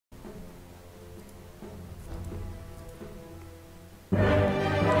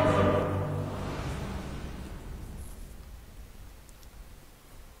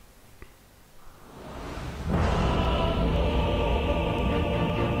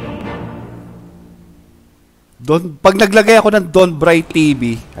Pag naglagay ako ng Don Bright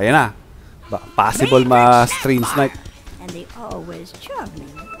TV, ayan na. Possible ma-stream snipe. And the always charming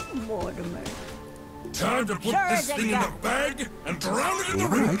Mortimer. Time to put this thing in the bag and drown it in the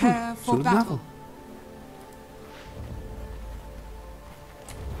river. Prepare for Sunod na ako. battle.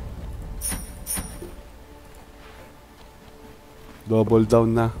 Double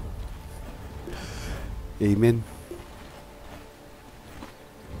down na. Amen.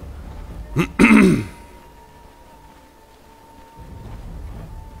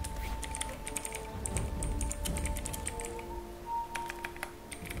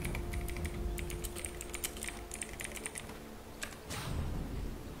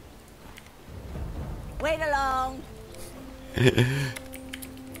 Wait along.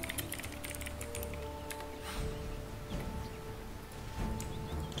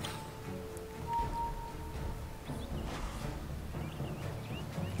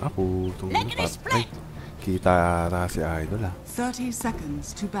 Putong Lickety split. Kita ata si Idol 30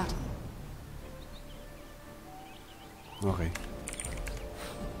 seconds to battle. Okay.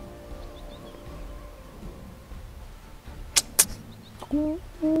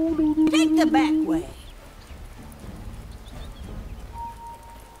 Take the back way.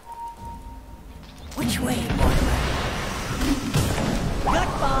 Which way, Mortimer?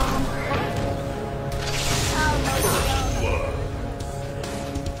 Gut bomb.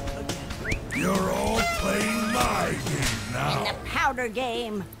 You're all playing my game now. In the powder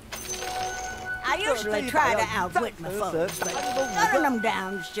game. I usually try to outwit my foes, but gunning them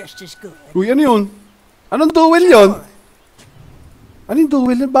down is just as good. Uy, ano yun? Anong duel yun? Anong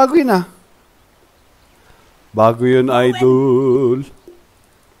duel yun? Bago yun Bago yun, Idol.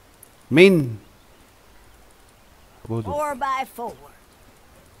 Main. 4x4.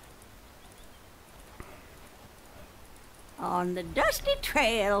 On the dusty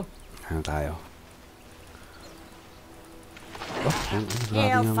trail. Ano tayo?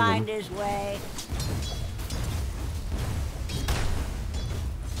 He'll find his way.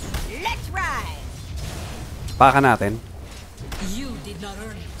 Let's ride. Paka natin. You did not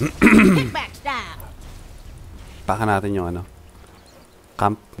earn it. Kickbacks down. Paka natin yung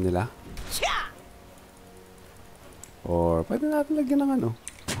camp nila. Cha! Or pwede natin lagyan ng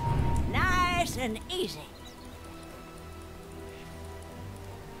Nice and easy.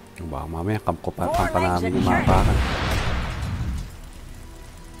 Baka mamaya camp pa namin yung mga pakan.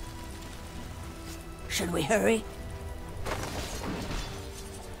 Should we hurry?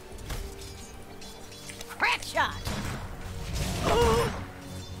 Crack shot.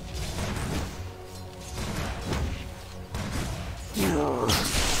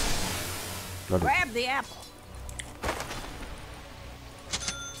 Grab the apple.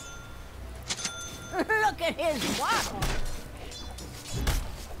 Look at his waddle.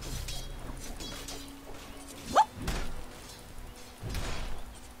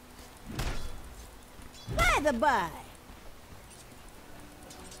 By the by.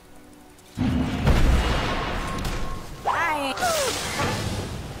 I ain't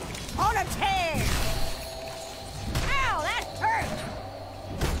on a tear. Ow, that hurt.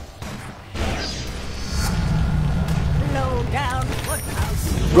 Low down foothouse.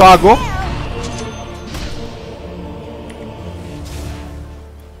 Gago?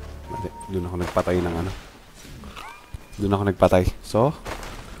 Doon ako nagpatay ng Doon ako nagpatay. So,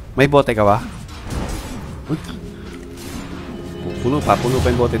 may bote ka ba? Puno pa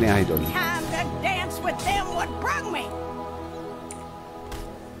yung bote ni Idol. Time to dance with them what brung me.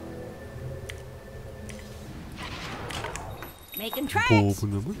 Making tracks. Bobo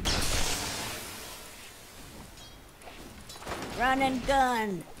naman. Run and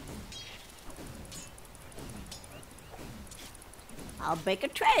gun. I'll bake a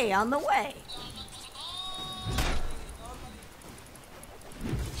tray on the way.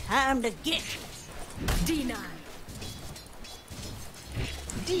 Time to get Denied.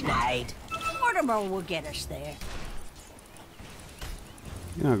 denied. Mortimer will get us there.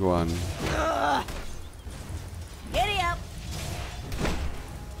 Ginagawa niyo. Giddy up.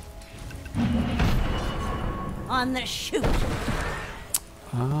 On the shoot.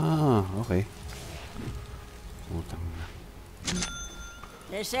 Okay. Utang na.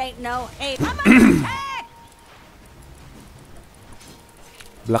 This ain't no ape. I'm under attack.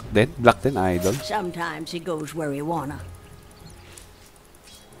 Black din, Idol. Sometimes he goes where he wanna.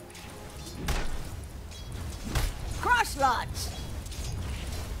 Cross lots.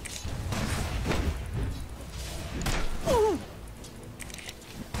 Oh,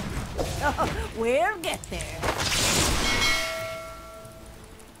 we'll get there.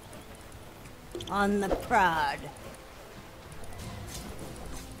 On the prod.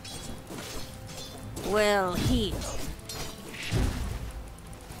 Well healed.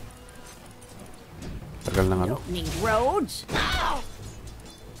 Tagal ng ano. Don't need roads. Not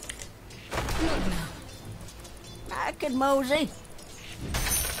now. I could mosey.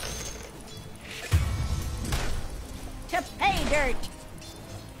 To pay dirt.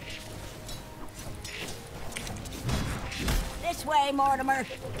 This way, Mortimer.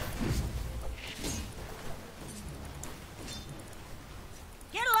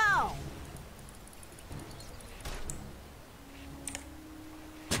 Get along.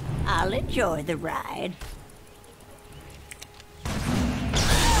 I'll enjoy the ride.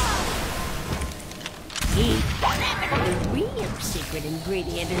 The real secret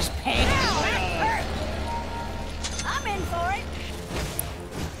ingredient is pain. I'm in for it.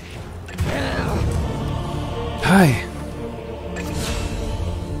 Hi.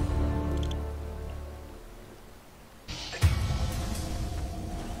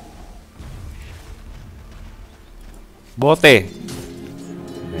 Bote.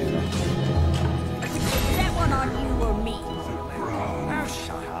 Meron. Is that one on you or me?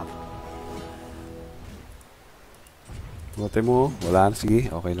 Bote mo. Wala na.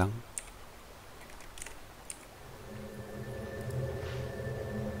 Sige. Okay lang.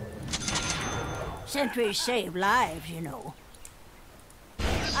 Sentries save lives, you know.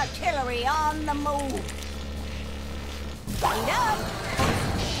 Artillery on the move. Wait up!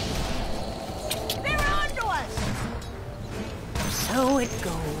 They're on to us! So it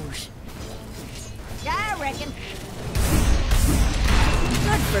goes. I reckon.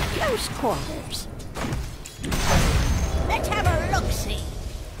 Good for close quarters. Let's have a look-see.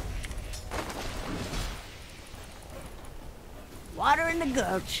 Water in the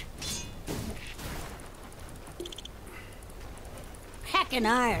gulch. Packing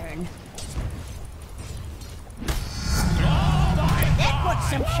iron. That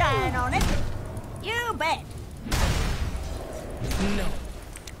puts some shine on it. You bet. No.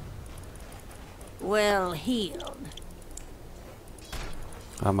 Well healed.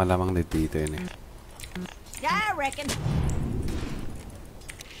 Malamang dito yun eh. I reckon.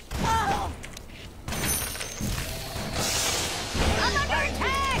 Oh! I'm under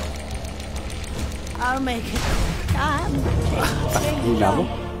attack! I'll make it. I'm Hila mo?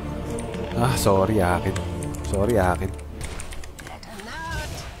 Ah, sorry akin. Sorry akin.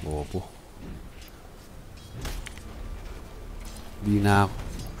 Bobo. Di na ako.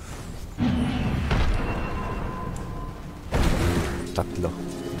 Tatlo.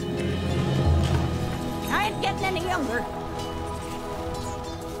 I ain't getting any younger.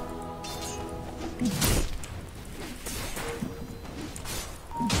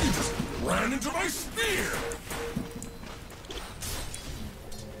 Ran into my spear!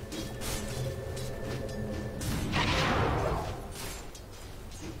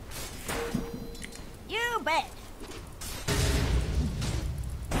 You bet.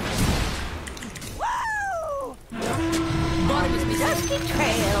 Woo! Dusty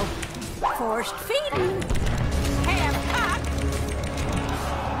trail. Forced feeding. Ham cock.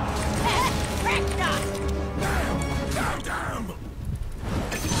 Crack knot. Damn!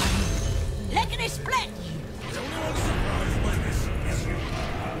 Lickety split.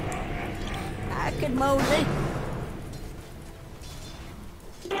 I could mosey.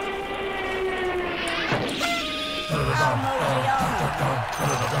 I'll mosey on.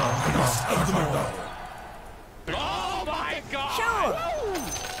 Oh my god! Sure.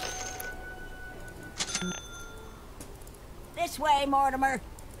 This way, Mortimer.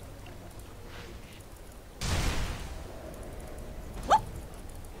 Whoop.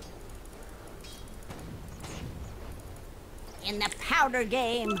 In the powder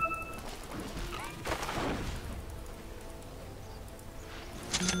game.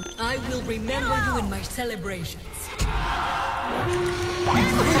 I will remember you in my celebrations.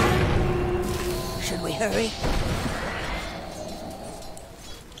 Should we hurry?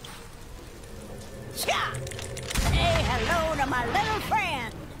 Cha! Say hello to my little friend.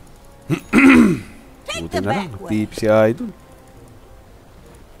 Take Buti the na lang. back way. Tip si Idol.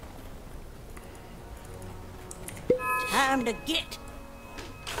 Time to get.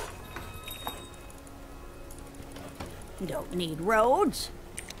 Don't need roads.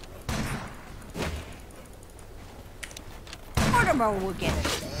 Mortimer will get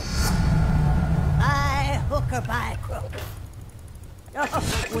us there. By hook or by crook.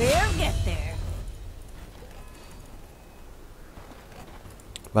 Oh, we'll get there.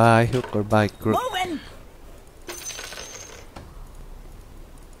 By hook or by crook. Moving.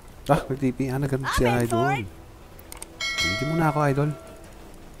 Ah, may TP. Ano ganun si I'm in for Idol? it. Hindi mo na ako, Idol.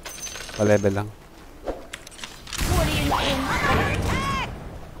 Pa-level lang. What do you mean? Under attack!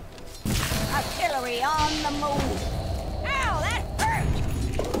 Artillery Infantry on the move. Ow, that hurt.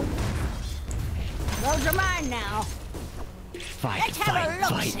 Those are mine now. Let's have a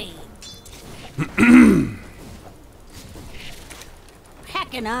look-see.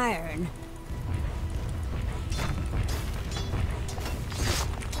 Hacking iron.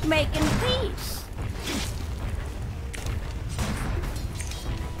 Making peace.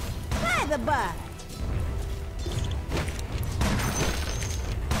 By the by.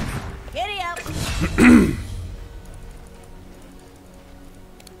 Giddy up.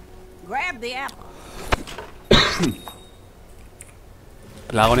 Grab the apple.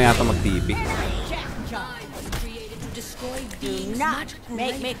 Kailangan ko na yata mag-TV. Jack John. I was created to destroy Do beings not much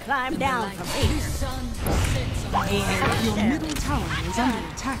make me greater climb than down the from light. here. The sun sets on Your middle tower is under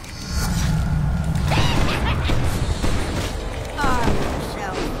attack. Arm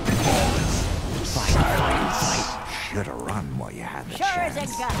yourself. Should have run while you had the Sure as a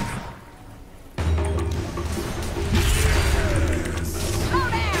chance. gun. Slow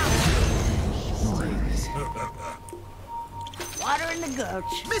down. Water in the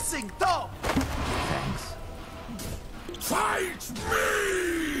gulch. Missing top! Thanks. Fight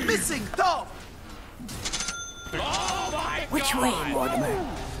me! Missing top! Which way, Mortimer?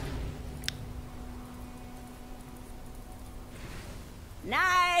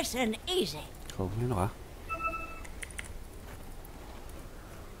 Nice and easy. Oh, ano ka?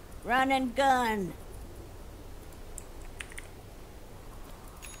 Run and gun.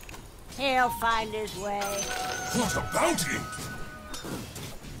 He'll find his way. What a bounty!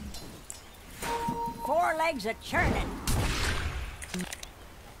 4 legs a churning.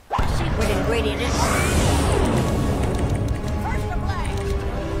 Secret ingredient is first a blast.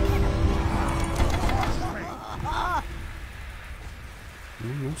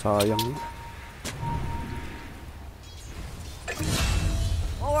 Sayang yun.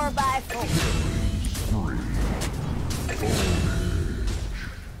 4x4.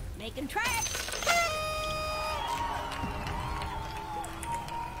 Making tracks.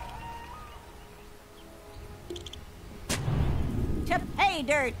 To pay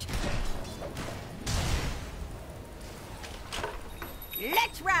dirt.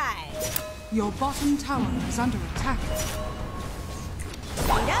 Let's ride. Your bottom tower is under attack.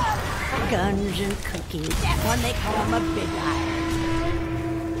 Speed up. Guns and cookies. That one they call him a big iron.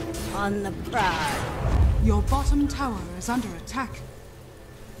 On the prod. Your bottom tower is under attack.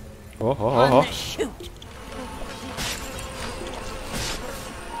 Oh, oh, On oh, oh. the shoot.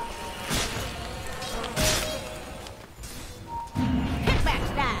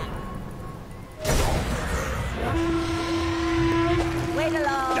 Kickbacks down. Wait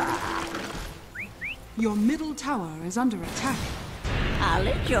along. Your middle tower is under attack. I'll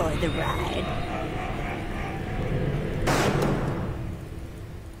enjoy the ride.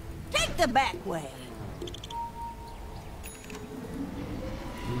 Take the back way.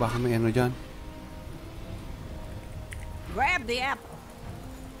 Baka may ano dyan. Grab the apple.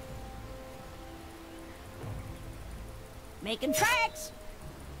 Making tracks.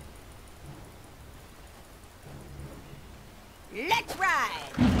 Let's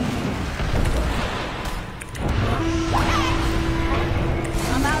ride.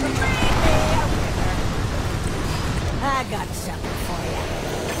 I'm out of range. I got something for you.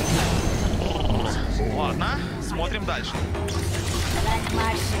 Ладно, смотрим дальше. Like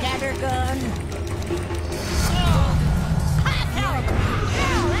my scatter gun. High caliber.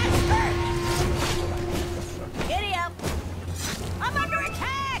 Ow, that's hurt. Giddy up. I'm under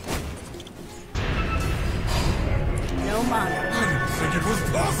attack. No mana. Think it was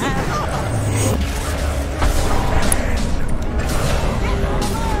possible?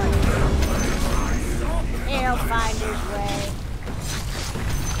 He'll find his way.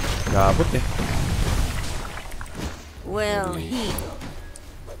 Gabot eh. Will he?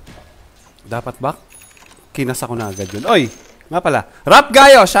 Dapat ba? Kinasa ko na agad yun. Oy! Nga pala. Rap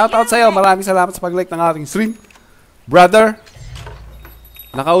Gayo! Shoutout sa'yo. Maraming salamat sa pag-like ng ating stream. Brother.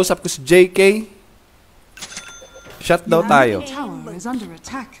 Nakausap ko si JK. Shut daw tayo. Your tower is under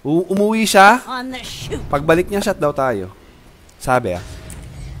attack. Umuwi siya. On the shoot. Pagbalik niya, shut daw tayo. Sabi ah.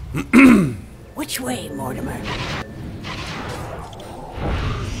 Which way, Mortimer?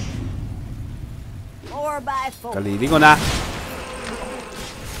 4x4. Kalili ko na.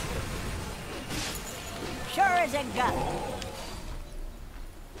 Sure as a gun.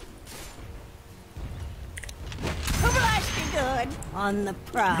 Blast good on the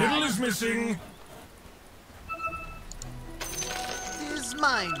Middle prize. is missing. Is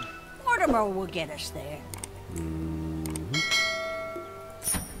mine. Mortimer will get us there.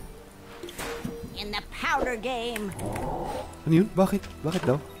 In the powder game. Ano yun? Bakit? Bakit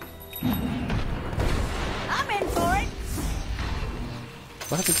daw?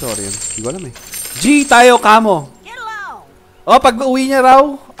 Bakit Victorian? Hindi ko alam eh. G tayo, kamo. Get along. Oh, pag uwi niya raw,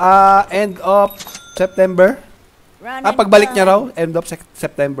 end of September. Run Pagbalik niya raw, end of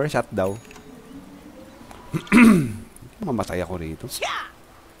September, shut daw. Mamatay ako rito.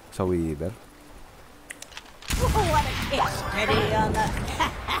 Sa Weaver. What a kick. Steady on the...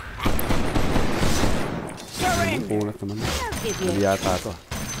 Ang Surrender. pulat naman. I'll give you Hindi yata ito.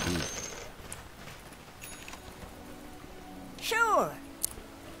 Sure.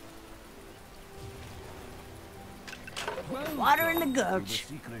 Water in the gulch.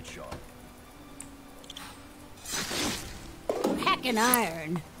 Hacking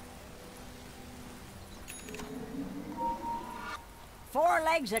iron. 4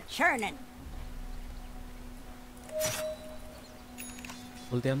 legs a churning.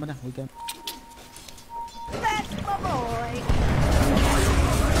 Ultihan mo na, ultihan. That's my boy.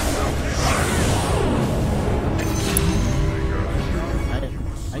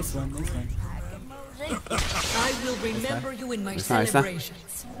 Nice one, nice one. I will remember you in my Nice na.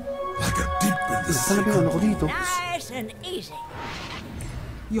 celebrations. Like a deep in the Saan na ano ko dito? Nice and easy.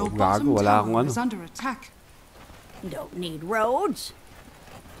 Your Gago, bottom wala akong tower ano. is under attack. Don't need roads.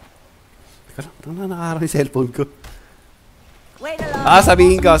 Teka lang, tanga na nakaharap yung cellphone ko. Wait along.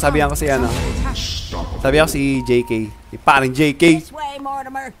 Sabihan ko si ano. Sabihan ko si JK. Si paring JK. This way,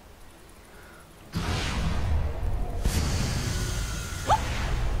 Mortimer.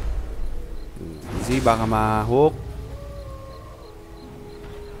 Easy, baka ma-hook.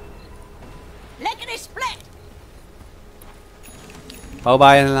 Lickety split.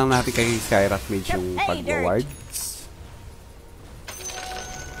 Paubayan na lang natin kay Skyrock Mage yung pag-wards.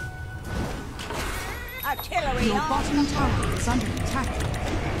 Artillery Your on. bottom tower is under attack.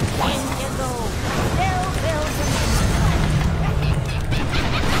 Indigo. Still building.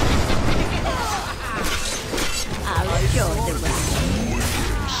 I'll enjoy the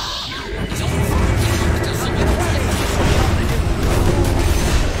ride.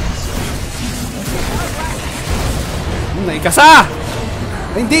 Naikasa!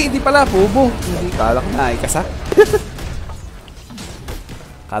 Ay, hindi pala, pubo. Hindi, kala ko naikasa.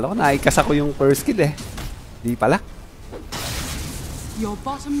 Kala ko naikasa ko yung first kill eh. Hindi pala. Your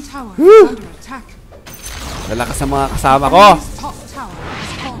bottom tower is under attack. Lalakas sa mga kasama ko. Enemy's top tower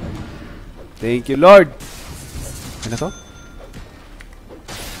is fallen. Thank you, Lord. Ano to?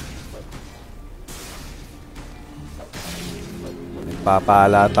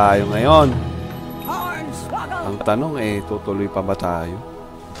 Nagpapala tayo ngayon. Hornswoggle. Ang tanong eh, tutuloy pa ba tayo?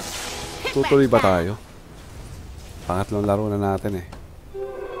 Tutuloy ba tayo? Pangatlong laro na natin eh.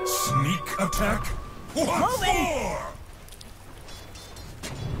 sneak attack. What for?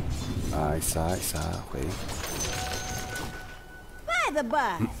 Isa. Okay. By the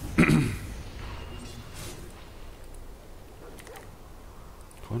by.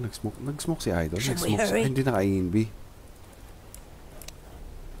 Oh, nag-smoke si Idol. Should we Nag-smoke hurry? hindi naka-ANB.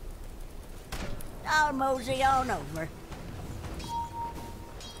 I'll mosey on over.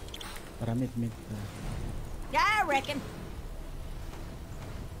 Para mid. I reckon.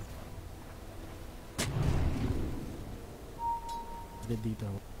 Dead dito.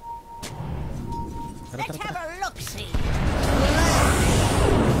 Let's have a look-see.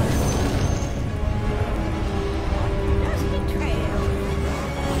 Dusty trail.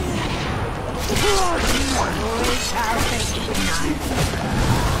 Boys, I'll take it tonight.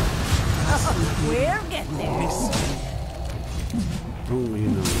 We'll get there. Oh,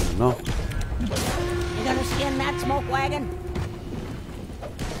 yun ang ano. You gonna skin that smoke wagon?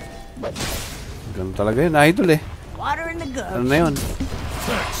 Ganun talaga yun, Idol eh. Water in the Ano gulch. na yun?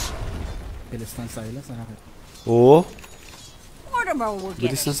 Bilis ng silence, nakakit. Oo. Mortimer will get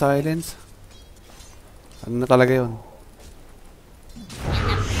Bilis it. ng silence. Ano na talaga yun?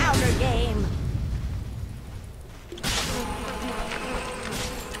 Powder game.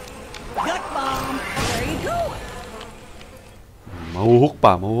 Gut bomb. Where you going? Mahuhuk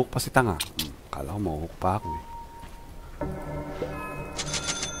pa si Tanga. Kala ko mahuhuk pa ako eh.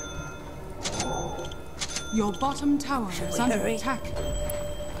 Your bottom tower is under hurry? attack.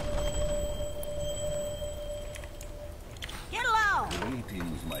 Get along.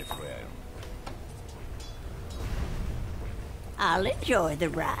 Greetings, my friend. I'll enjoy the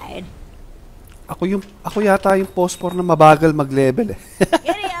ride. Ako yata yung phosphor na mabagal mag-level eh.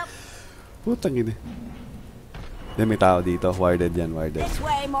 Giddy up. Putang ina. Hindi, may tao dito. Warded yan, warded. This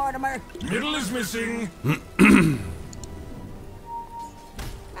way, Mortimer. Middle is missing.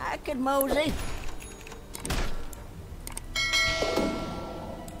 I could mosey.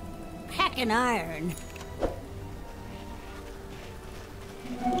 Hacking iron.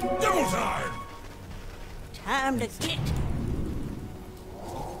 Double time. Time to get.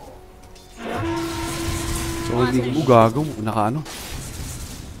 Solid mo, gago. Naka ano?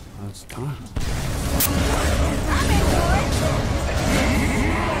 Tanga.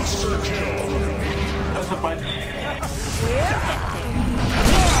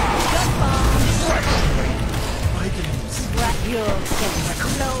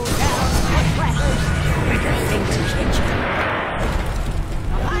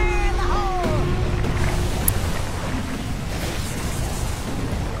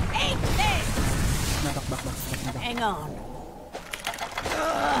 Hang on.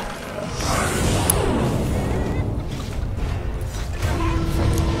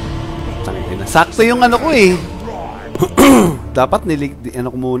 Sakto yung ano ko eh. Dapat ano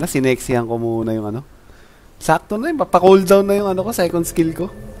ko muna, sinexihan ko muna yung ano. Sakto na yun, pa-cooldown na yung ano ko, second skill ko.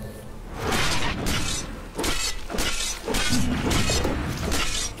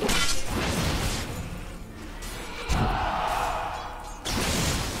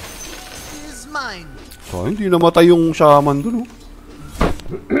 Is mine. So, hindi namatay yung shaman dun, oh.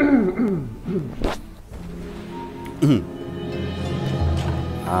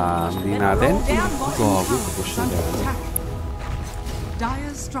 Hindi natin. Gago, push na tayo.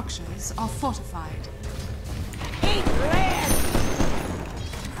 Dire's structures are fortified. Eat lead.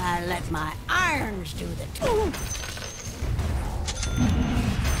 I let my irons do the talking.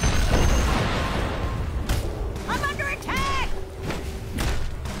 I'm under attack.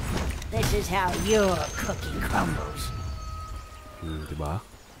 This is how your cookie crumbles. Diba?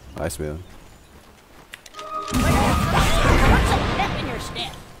 Ayos ba yun? Put some pep in your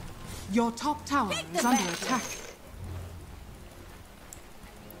step. Your top tower is under attack.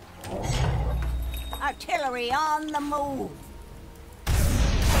 Artillery on the move.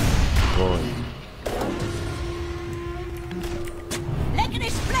 Boy. Lickety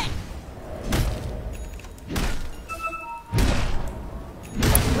split.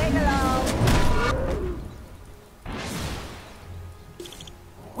 Wait along.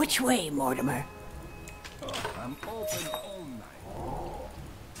 Which way, Mortimer? I'm open all night.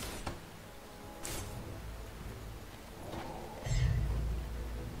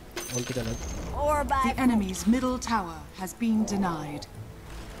 Or by The enemy's middle tower has been denied.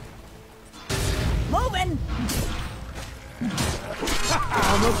 moving.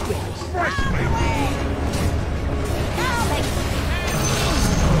 Almost ready. Now make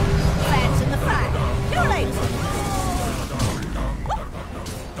plants in the fire. Too late.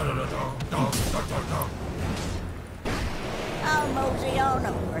 I'll mosey on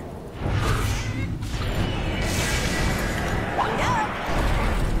over.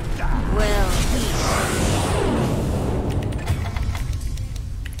 Well,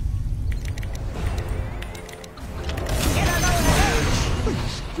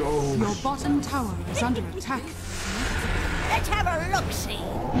 Your bottom tower is under attack. let's have a look-see.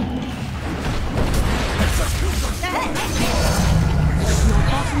 Your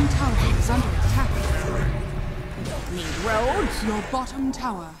bottom tower is under attack. Need roads? Your bottom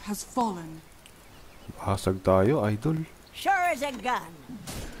tower has fallen. Hasag tayo, idol. Sure as a gun.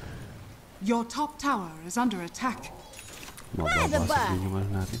 Your top tower is under attack. Mababasag din yung ano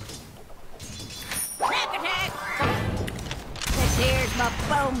natin. Crack attack! This here's my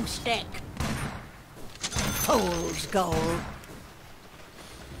boomstick. Fool's gold.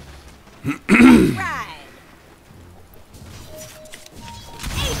 Right.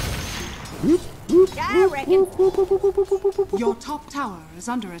 I reckon Your top tower is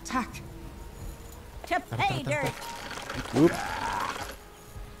under attack. to pay dirt. Whoop.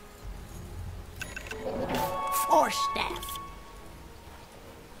 Force staff.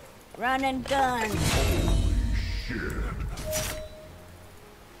 Run and gun.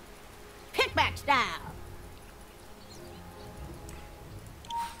 Pickback style.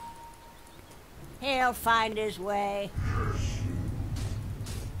 He'll find his way.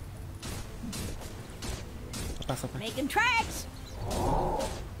 Making tracks.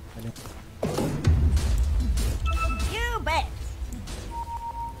 You bet.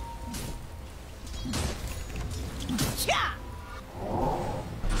 Cha!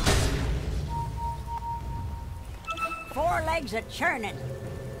 4 legs a churning.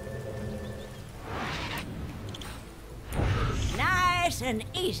 Nice and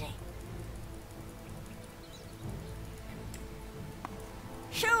easy.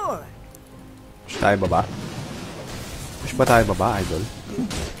 Sure. Push tayo baba? Push ba tayo baba, idol?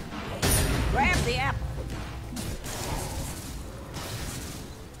 Grab the apple.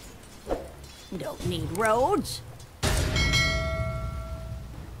 Don't need roads.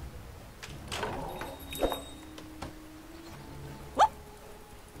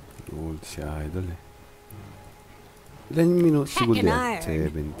 Old si idol eh. Ilan yung minutes siguro Hacking yan?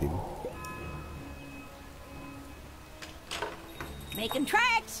 iron. 17. Making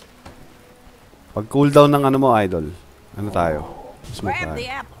tracks. Pag cooldown ng ano mo, idol. Ano tayo? Smoke Grab the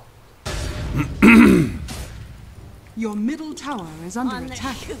tayo. apple. Your middle tower is under On the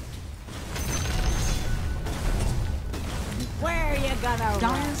attack. shoot. Where you gonna run?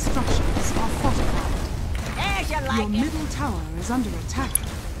 Dire structures are fortified. There's you Your like it. middle tower is under attack.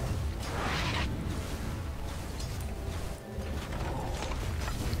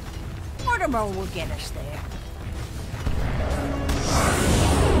 Mortimer will get us there.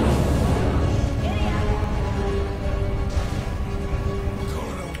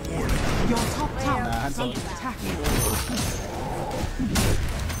 Your top tower is under attack.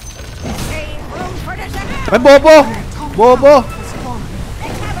 There ain't room for this Ay, bobo! Bobo! Has fallen.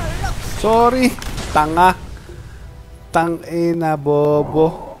 Let's have a look. Sorry. Tanga. Tangina,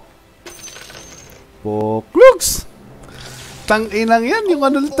 bobo. Boklugs! Tanginang yan. Yung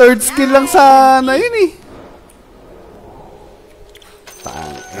ano, third skill lang sana yun eh.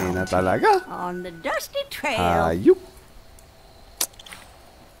 Tangina talaga. On the dusty trail. Ayup.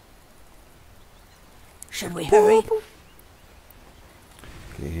 Should we hurry?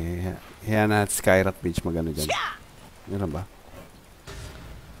 Okay. Yan na, Skyrat Beach magano dyan. Yan ba?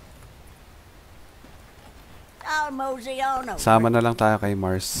 I'll mosey on over. Sama na lang tayo kay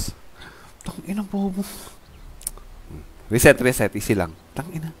Mars. Tanginang bobo. Reset, reset. Easy lang.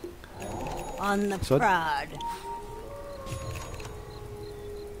 Tangina. On the So- prod.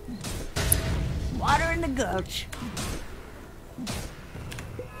 Water in the gulch.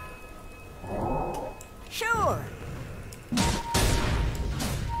 Sure.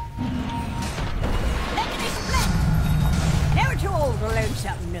 Lickety split. Never too old to learn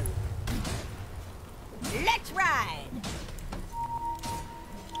something new. Let's ride.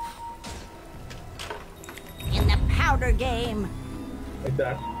 In the powder game.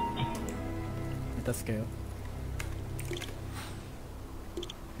 Itas kayo.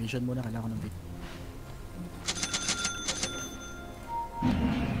 Vision muna, kailangan ko ng bit.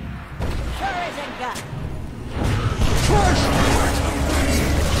 Sure as a gun.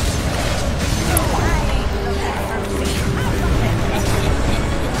 I ain't looking for me.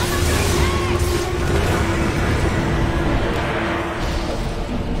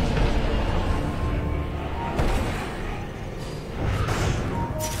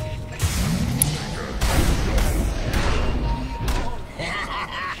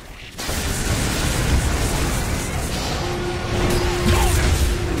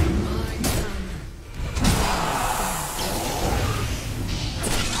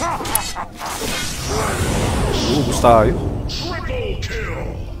 Ubus tayo. Triple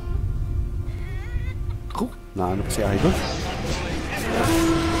kill. Ako, naano pa si Idol.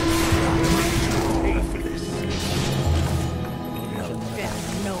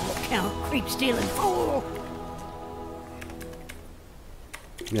 No account creep stealing fool.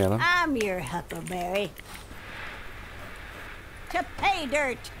 Meron. I'm your huckleberry. To pay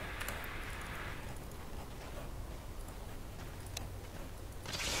dirt.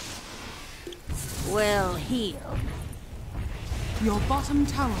 Well healed. Your bottom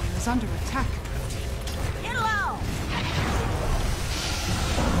tower is under attack. Get along.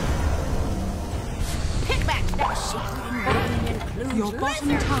 Pick back that secret ingredient includes Your bottom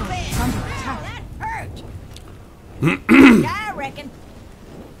lizard tower fish. is under attack. That hurt. I reckon.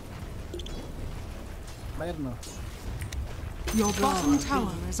 Fire no. Your bottom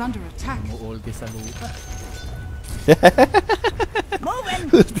tower is under attack. Mo-oldie sa lupa.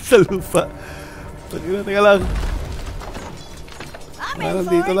 Moving. Sa lupa. Teka lang. I'm in Parang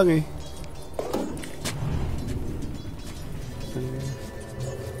for dito it. lang eh.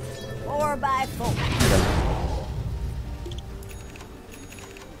 4x4.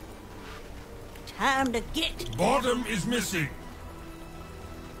 Time to get Bottom is missing.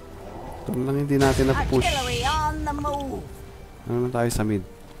 Ito lang hindi natin na-push. artillery on the move. Ano na tayo sa mid?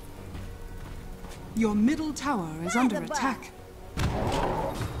 Your middle tower is under the attack.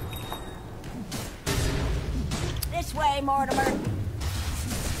 This way, Mortimer.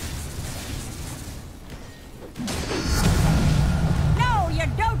 No, you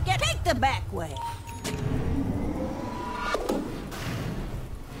don't get. Take the back way.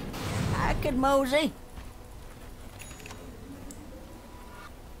 I could mosey.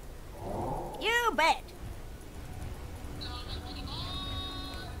 You bet.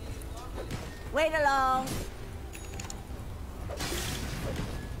 Wait along.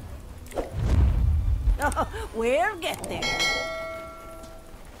 Oh, we'll get there.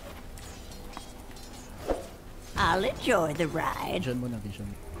 I'll enjoy the ride. Vision muna, vision.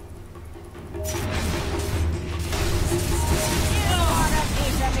 You want a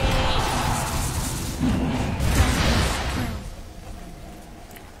piece of me?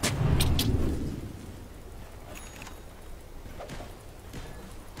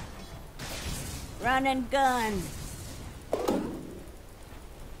 Run and gun.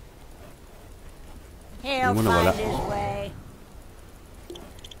 He'll Hindi mo nawala. find his way.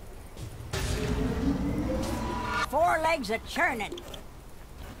 4 legs a churning.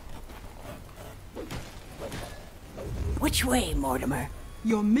 Which way, Mortimer?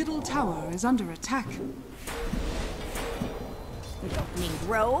 Your middle tower is under attack. We don't need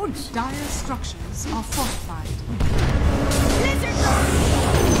roads. Dire structures are fortified. Blizzard!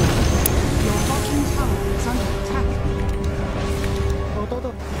 Your bottom tower is under attack.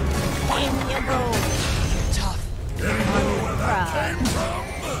 In you go. Tough. Right.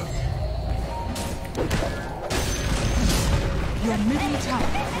 Your middle tower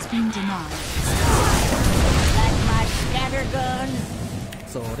has been denied. Like my scatter gun?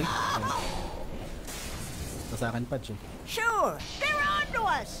 Sorry. Sa akin pa, Che. Sure, they're on to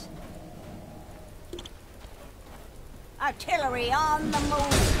us. Artillery on the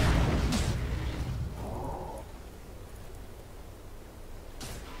move.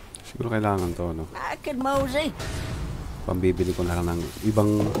 Siguro kailangan to, no? I could mosey. Pambibili ko na lang ng ibang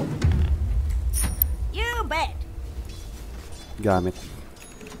You bet. gamit.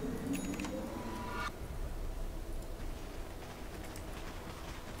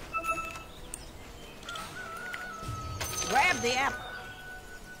 Grab the apple.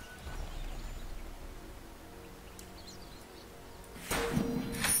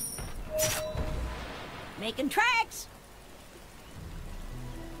 Making tracks.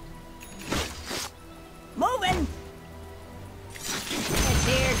 Moving. And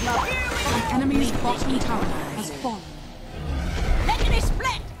here's my The enemy's bottom tower has fallen. lickety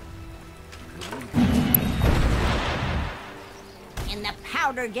split. In the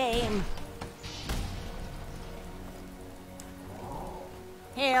powder game.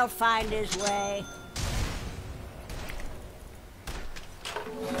 He'll find his way.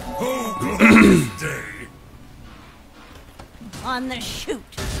 Who could this day? On the shoot.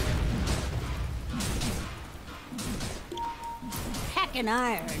 Packing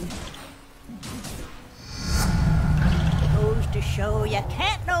iron. Goes to show you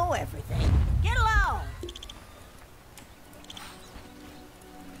can't know everything. Get along.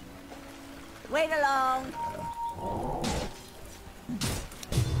 Wait along.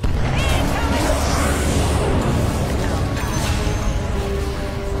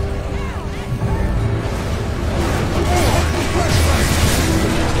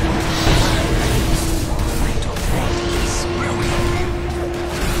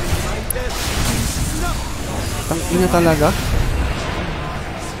 Tangina talaga.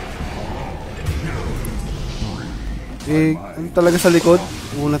 Ano talaga sa likod?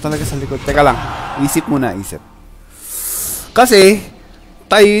 Una talaga sa likod. Teka lang. Isip muna, isip. Kasi,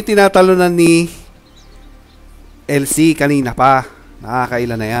 tayo tinatalo na ni LC kanina pa.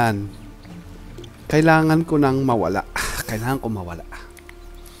 Nakakailan na yan. Kailangan ko nang mawala. Kailangan kong mawala.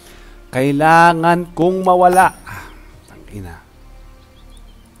 Kailangan kong mawala. Tangina.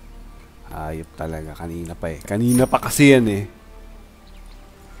 Ayop talaga. Kanina pa eh. Kanina pa kasi yan eh.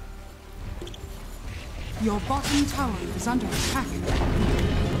 Your bottom tower is under attack.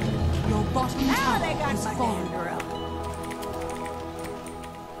 Your bottom Now they tower got is my fallen. gander up.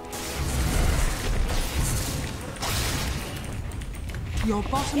 Your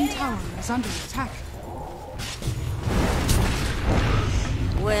bottom tower is under attack.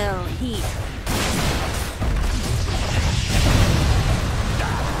 Well, here.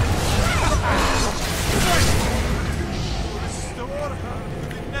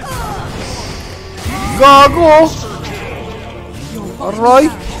 Gago! Your bottom Aray!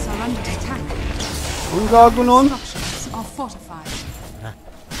 barracks are under attack. Ang gago nun. Structures are fortified.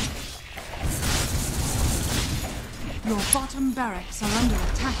 Your bottom barracks are under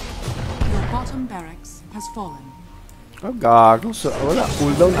attack. Your bottom barracks has fallen. Ang gago. Wala.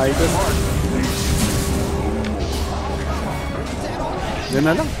 Cooldown item. Yan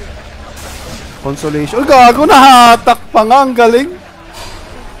na lang. Consolation. Ang gago. Nahatak pa nga. Ang galing.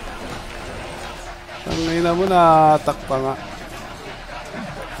 Tangay na mo. Nahatak pa nga.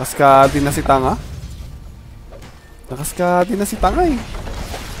 Nakaskadi na si Tanga. Nakaskadi na si Tanga eh.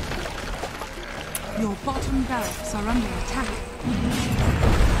 Your bottom barracks are under attack.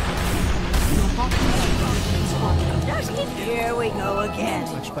 Your bottom barracks is fallen. Here we go again.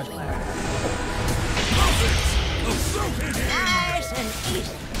 Nice and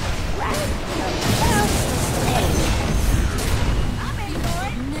easy. Right. I'm in for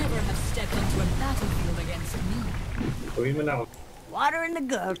it. Never have stepped into a battlefield against me. Water in the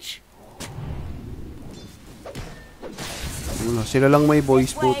gulch. Wala, sila lang may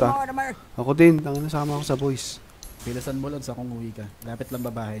voice This way, puta. Mortimer. Ako din, nasama ako sa voice. Pilasan mo lang sa kung uwi ka. Lapit lang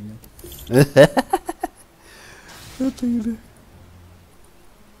babahay nyo.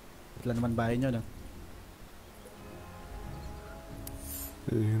 Lapit lang naman bahay nyo, no?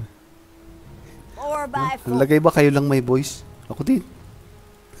 Lagay ba kayo lang may voice? Ako din.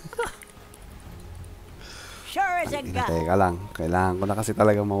 Sure as a gun. Teka lang. Kailangan ko na kasi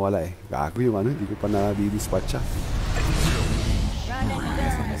talagang mawala eh. Gago yung ano, hindi ko pa na-dispatch siya. Run and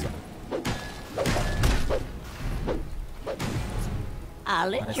gun.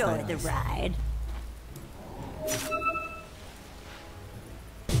 I'll enjoy the ride.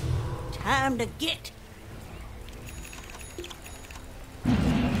 Time to get.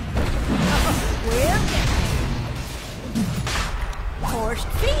 Well,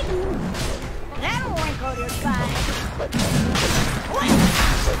 forced feeding. That'll wrinkle your spine. Wait,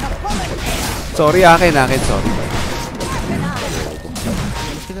 a bullet there. Sorry, akin. Sorry.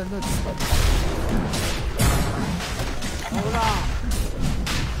 Hold on.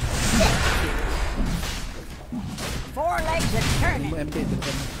 4 legs are turning. MT,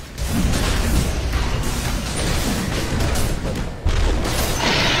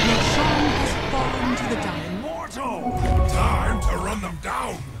 Sean has fallen to the down. Immortal! Time to run them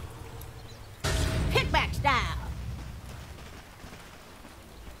down! Pitback style.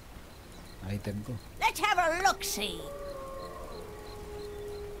 Item ko. Let's have a look-see.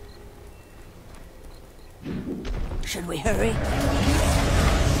 Should we hurry?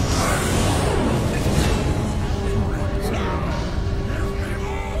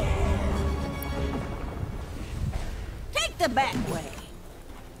 Take the back way.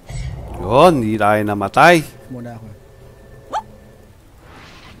 Yun, hindi tayo namatay. Muna ako.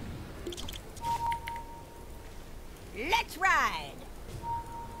 Let's ride.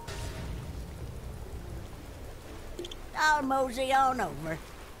 I'll mosey on over.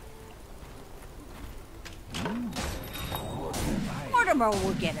 Mortimer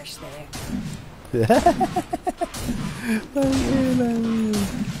will get us there.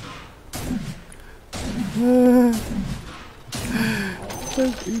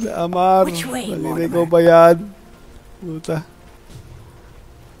 Amar, Which way, nalinig ko ba yan? Puta.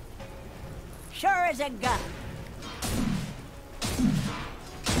 Sure as a gun.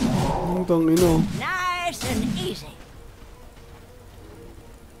 Ang ino. Nice and easy.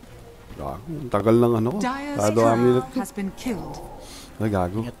 Gago, ang tagal ng ano ko. Dyer's Kado tower minute ko. has been killed. Ay,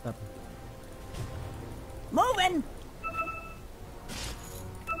 gago. Ingat up. Moving.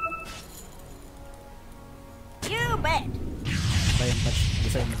 You bet. Bayan patch.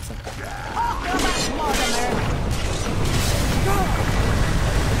 Design mo isa. Oh, go back, Mortimer.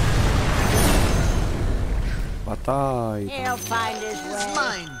 Patay. He'll find his Is way.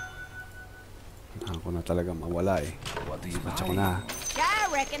 mine. Ako na talaga mawala eh. Dispatch ako na. I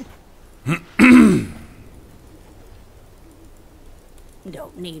reckon.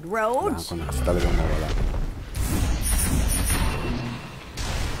 Don't need roads. Ako na kasi talaga mawala.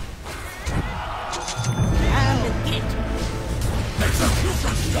 Time to get.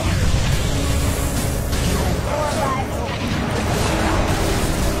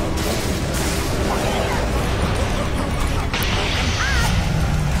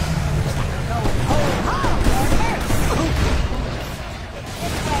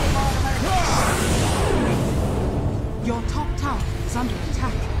 Your top tower is under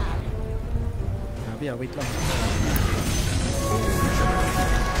attack. Grabe ah, wait lang.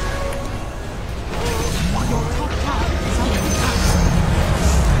 Your top tower is under attack.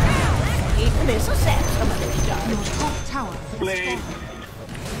 Keep the missile set. Some of this Your charge. top tower is fallen.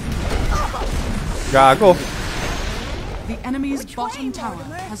 Gago. The enemy's bottom tower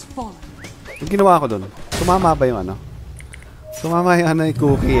has fallen. Ang ginawa ko dun, tumama ba yung ano? Tumama yung ano yung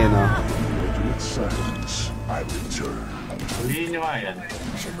cookie, ano? I return.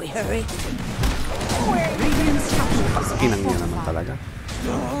 Should we hurry? Radiant structures are Kinang niya naman fortified. talaga.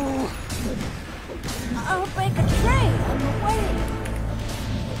 I'll break a train on the way.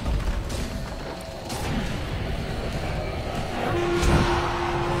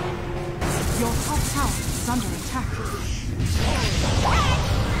 Your top tower is under attack.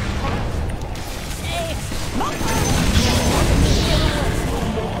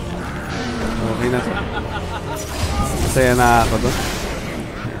 Okay na. Masaya na ako dun.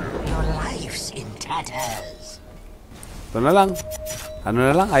 Your life's in tatters. Ito na lang. Ano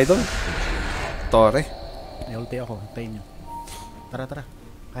na lang, idol? Tore. May ulti ako. Tayo nyo. Tara, tara.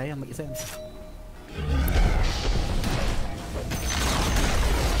 Kaya, mag-isa yan.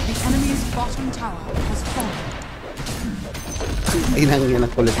 The enemy's bottom tower has fallen. Inang yan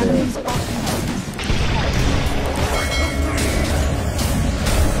ang kulit na yun. Enemy's bottom tower.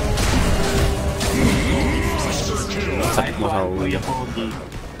 Sakit mo sa ulo. Nice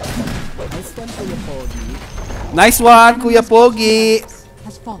one, Kuya Pogi. Nice one, Kuya Pogi!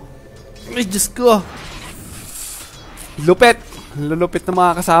 Has fallen. Ay, Diyos ko. Lupit. Lulupit ng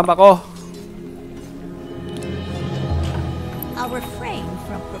mga kasama ko. I'll refrain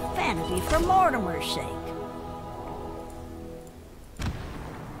from profanity for Mortimer's sake.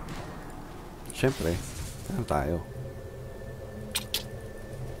 Siyempre, ano tayo?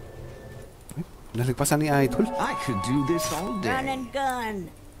 Ay, nalagpasan ni Idol. I could do this all Gun day. and gun.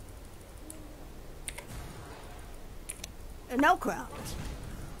 No crowns.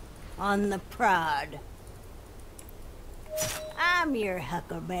 On the prod. I'm your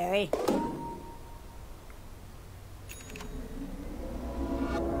Huckleberry.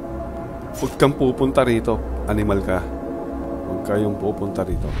 Huwag kang pupunta rito. Animal ka. Huwag kayong pupunta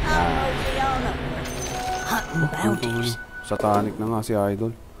rito. Hunting bounties. Satanic na nga si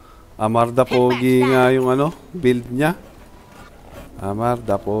Idol. Amarda Pogi nga yung ano, build niya.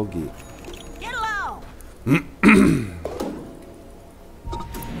 Amarda Pogi. Get along.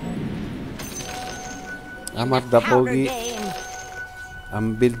 Amarda Pogi. Powder game.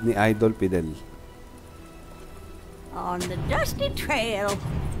 Ang build ni Idol Fidel. On the dusty trail.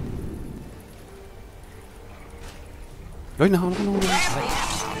 Ay, nakakuha ko naman.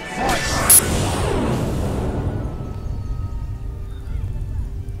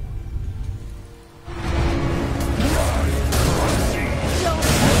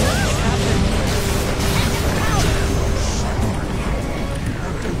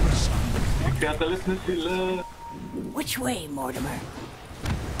 Which way, Mortimer?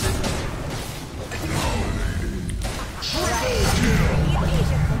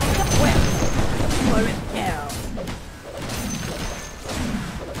 Pull it down.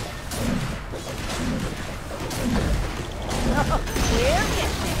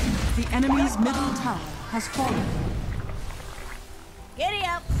 The enemy's middle tower has fallen. Giddy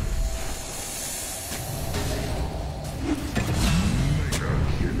up.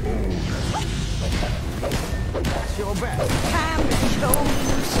 Time to show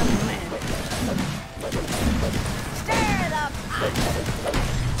you some manners. Stir the pot.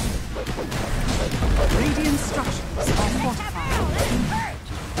 Radiant structures are fortified. Let it hurt.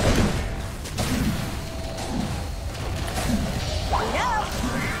 No.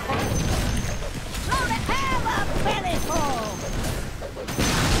 Gonna have a bellyful.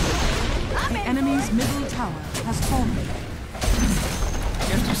 The enemy's middle tower has fallen.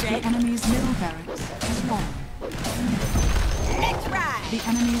 Just a The sec. enemy's middle barracks has fallen. Let's ride. The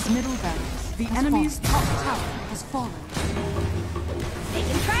enemy's middle barracks. The enemy's top tower has fallen.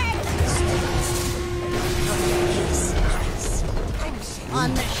 Making tracks. On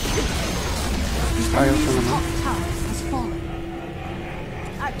the shoot. The Ayaw ko enemy's naman. top tower has fallen.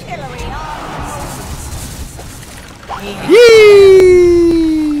 Artillery on. Yee!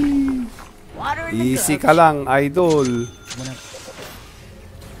 Water in the Easy cup. ka lang, Idol. Muna.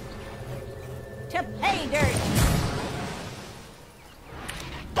 To pay dirt.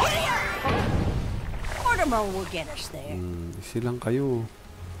 Giddy up. Mortimer will get us there. Easy lang kayo.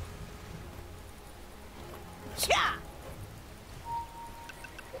 Cha!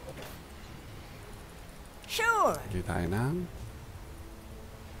 Sure. Hindi tayo ng...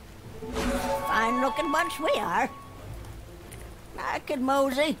 Fine looking bunch we are. I could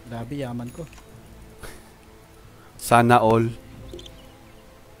mosey. Grabe, yaman ko. Sana all.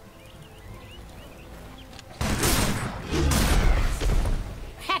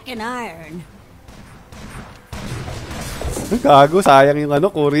 Hacking iron. Gago, sayang yung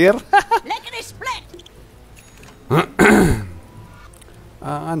ano, courier. Lickety split.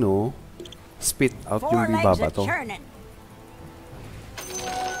 Ano? Spit out 4 yung legs ibaba a to. churning.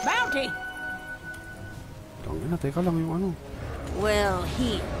 Bounty. Tangina, teka lang yung ano. Well,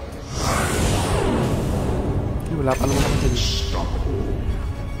 here. Ay, wala pa naman ako dyan.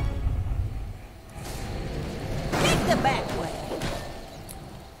 Take the back way.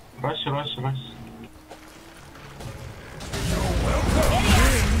 Rush, rush, rush.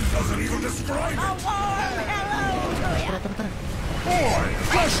 Doesn't even describe A warm hello to ya. boy.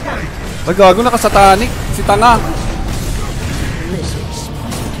 Flashlight. Ay, gago, nakasatanik. Si Tanga.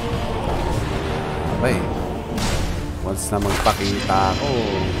 Ay. Once na magpakita ako.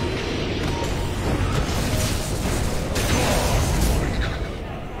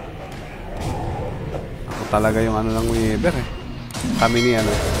 Ako talaga yung ano ng Weaver eh. Kami ni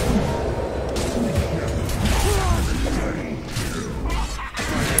ano.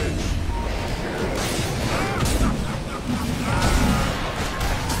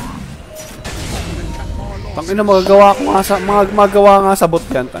 Tangina, magagawa ko nga sa magagawa nga sa bot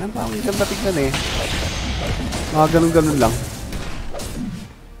yan. Tangina, ang ganda tignan eh. Mga ganun-ganun lang.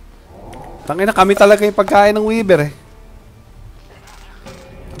 Tangina, kami talaga yung pagkain ng Weaver eh.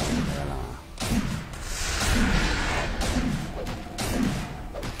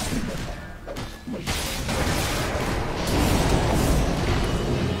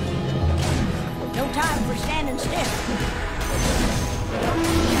 No time for standing still.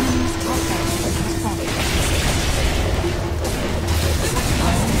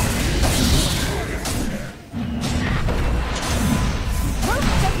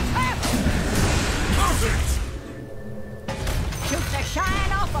 Shoot the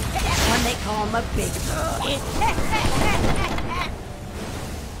shine off a pit. That's when they call him a big kid.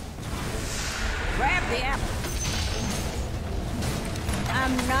 Grab the apple.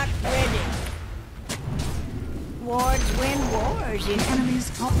 I'm not ready. Wards win wars, you The know. enemy's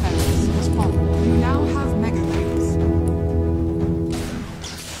top barracks has fallen. You now have mega waves.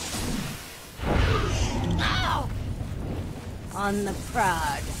 Ow! On the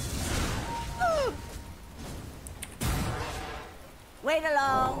prod. Wait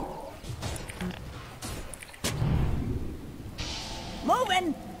along.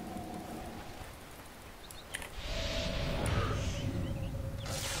 Moving.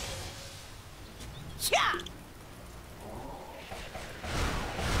 Cha!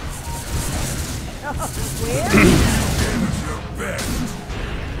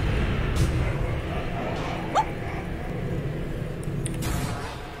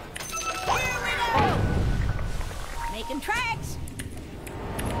 Here we go. Making tracks.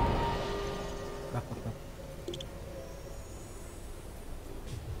 Back, back, back.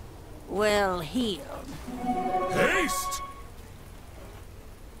 Well healed. Haste!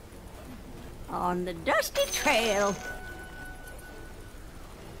 On the dusty trail.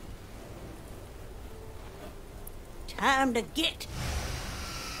 Time to get.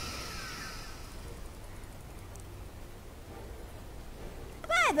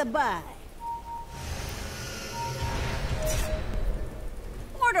 By the by,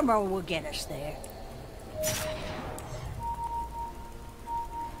 Mortimer will get us there.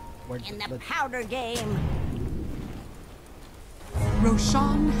 Ward, In the but powder game.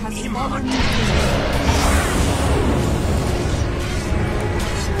 Roshan has fallen.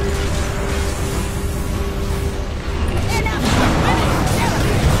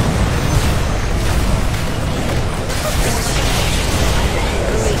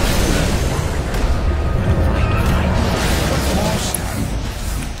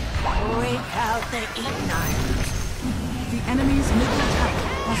 Break out the eating irons. The enemy's middle tower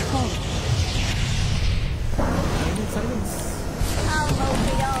has fallen. silence. I'll load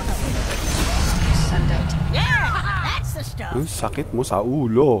the auto. Yeah, that's the stuff. Ang sakit mo sa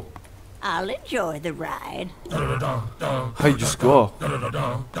ulo. I'll enjoy the ride. Ay, Diyos ko.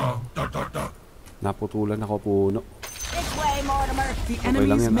 Naputulan ako puno. This way, Mortimer. The lang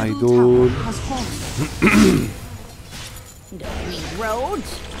enemy's yan, middle idol. tower has fallen. Don't need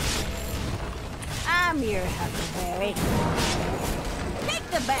roads. I'm your huckleberry. Take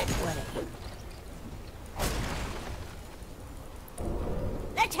the back way.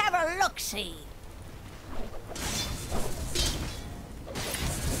 Let's have a look-see.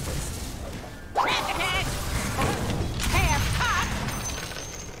 Snack attack. Half cock.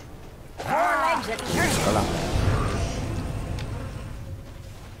 4 legs at turn. Wala.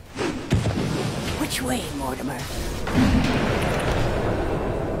 Which way, Mortimer?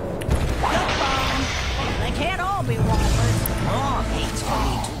 Look, bomb. They can't all be whoppers. Oh, hates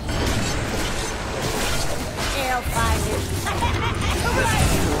me too. They'll find it.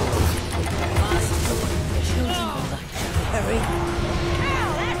 Hurry.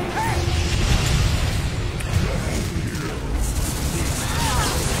 Ow, that hurt.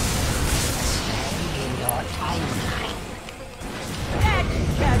 That's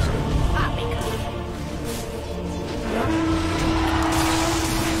just poppycock.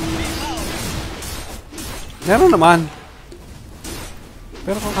 Meron naman.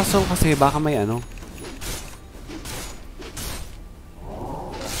 Pero kung kaso kasi baka may ano.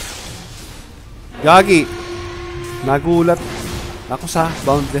 Gagi. Nagulat ako sa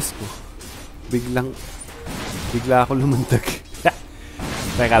boundless ko. Bigla ako lumundag.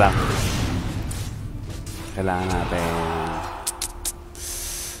 Teka lang. Kailangan natin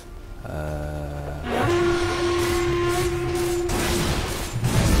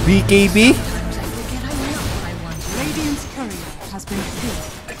BKB? Radiant's courier has been killed.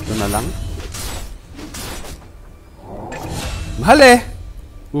 Ito na lang. Mahal eh!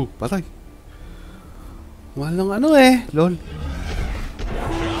 Patay. Mahal ng ano eh. Lol.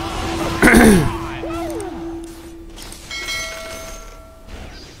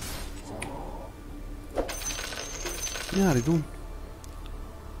 Nangyari dun?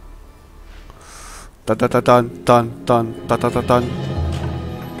 Tatatan, tan, tan, tatatatan.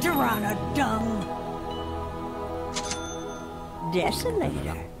 Pteranodon.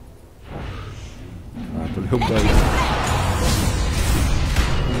 Desolator. Tuloy yung guys.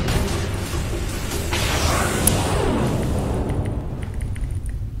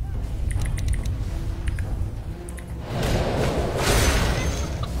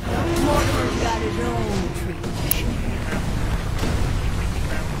 Mortimer's got his own treat.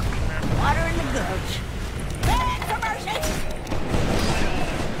 Water in the gulch. Beg for mercy!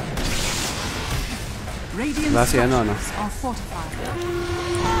 Radiant Wala si ano, no? structures are fortified.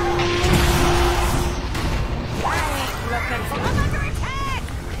 I ain't looking for I'm under attack!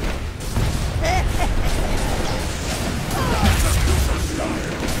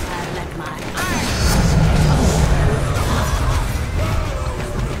 I let my iron.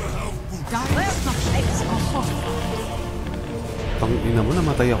 Dire structures are fortified. Ang ina mo,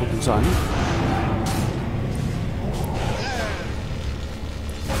 namatay ako dun sa ano.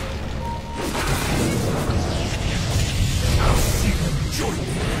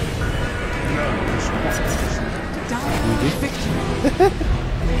 Dire victory.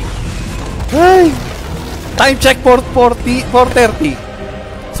 Ay! Time check for 4:30.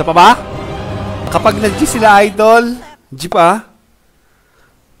 Sa pa ba? Kapag nag-G sila idol, G pa?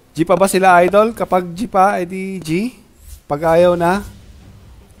 G pa ba sila idol? Kapag G pa, edi G? Pag ayaw na,